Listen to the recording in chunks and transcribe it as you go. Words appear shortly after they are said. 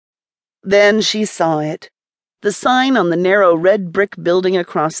Then she saw it. The sign on the narrow red brick building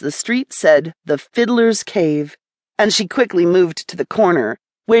across the street said, "The Fiddler's Cave," and she quickly moved to the corner,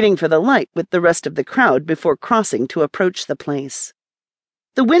 waiting for the light with the rest of the crowd before crossing to approach the place.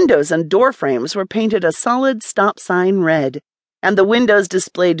 The windows and door frames were painted a solid stop sign red, and the windows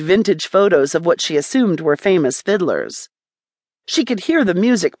displayed vintage photos of what she assumed were famous fiddlers. She could hear the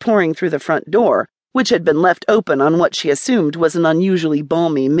music pouring through the front door, which had been left open on what she assumed was an unusually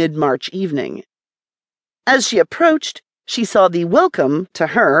balmy mid-March evening. As she approached, she saw the welcome, to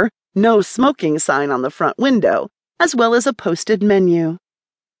her, no smoking sign on the front window, as well as a posted menu.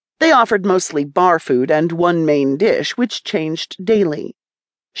 They offered mostly bar food and one main dish, which changed daily.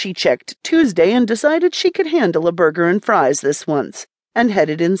 She checked Tuesday and decided she could handle a burger and fries this once, and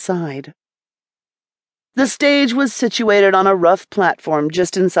headed inside. The stage was situated on a rough platform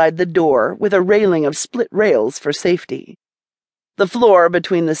just inside the door, with a railing of split rails for safety. The floor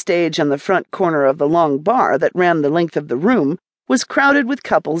between the stage and the front corner of the long bar that ran the length of the room was crowded with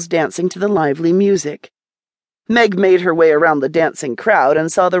couples dancing to the lively music. Meg made her way around the dancing crowd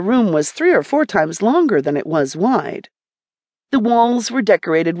and saw the room was 3 or 4 times longer than it was wide. The walls were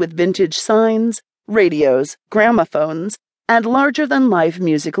decorated with vintage signs, radios, gramophones, and larger-than-life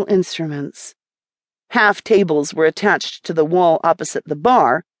musical instruments. Half tables were attached to the wall opposite the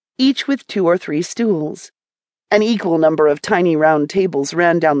bar, each with 2 or 3 stools. An equal number of tiny round tables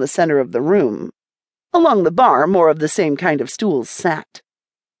ran down the center of the room. Along the bar, more of the same kind of stools sat.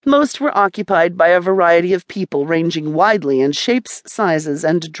 Most were occupied by a variety of people ranging widely in shapes, sizes,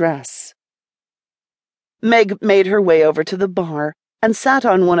 and dress. Meg made her way over to the bar and sat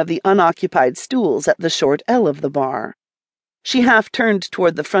on one of the unoccupied stools at the short L of the bar. She half turned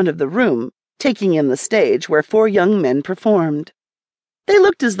toward the front of the room, taking in the stage where 4 young men performed. They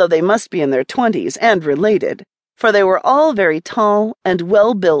looked as though they must be in their 20s and related, for they were all very tall and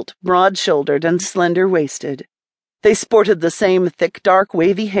well-built, broad-shouldered, and slender-waisted. They sported the same thick, dark,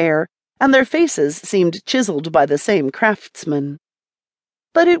 wavy hair, and their faces seemed chiseled by the same craftsman.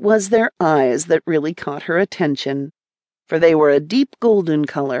 But it was their eyes that really caught her attention, for they were a deep golden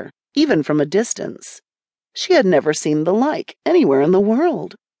color, even from a distance. She had never seen the like anywhere in the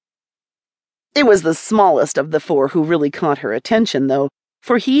world. It was the smallest of the 4 who really caught her attention, though,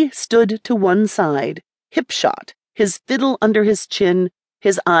 for he stood to one side, hip-shot, his fiddle under his chin,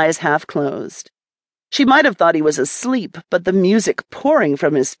 his eyes half closed. She might have thought he was asleep, but the music pouring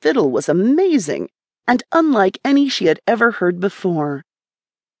from his fiddle was amazing, and unlike any she had ever heard before.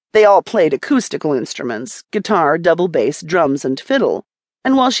 They all played acoustical instruments, guitar, double bass, drums, and fiddle,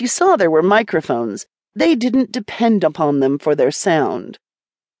 and while she saw there were microphones, they didn't depend upon them for their sound.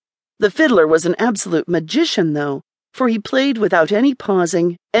 The fiddler was an absolute magician, though, for he played without any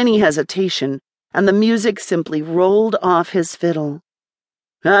pausing, any hesitation, and the music simply rolled off his fiddle.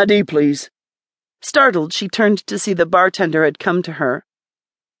 "ID, please." Startled, she turned to see the bartender had come to her.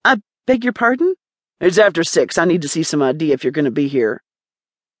 "I beg your pardon?" "It's after 6. I need to see some ID if you're going to be here."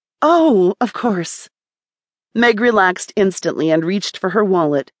 "Oh, of course." Meg relaxed instantly and reached for her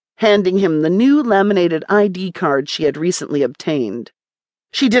wallet, handing him the new laminated ID card she had recently obtained.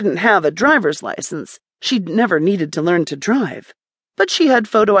 She didn't have a driver's license. She'd never needed to learn to drive, but she had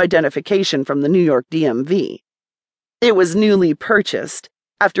photo identification from the New York DMV. It was newly purchased,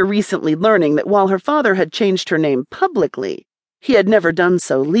 after recently learning that while her father had changed her name publicly, he had never done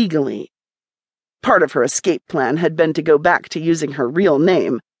so legally. Part of her escape plan had been to go back to using her real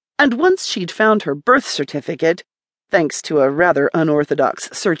name, and once she'd found her birth certificate, thanks to a rather unorthodox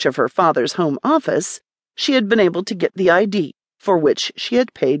search of her father's home office, she had been able to get the ID, for which she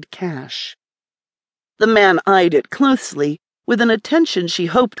had paid cash. The man eyed it closely, with an attention she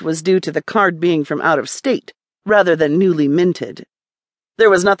hoped was due to the card being from out of state, rather than newly minted. There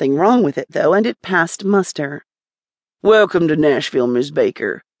was nothing wrong with it, though, and it passed muster. "Welcome to Nashville, Miss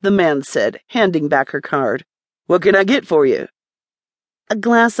Baker," the man said, handing back her card. "What can I get for you?" "A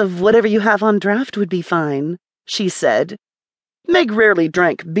glass of whatever you have on draft would be fine," she said. Meg rarely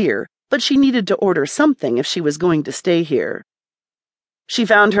drank beer, but she needed to order something if she was going to stay here. She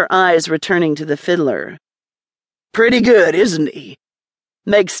found her eyes returning to the fiddler. "Pretty good, isn't he?"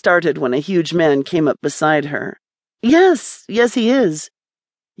 Meg started when a huge man came up beside her. Yes, he is."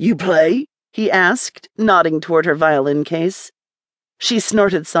 "You play?" he asked, nodding toward her violin case. She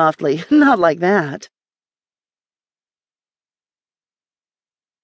snorted softly. "Not like that."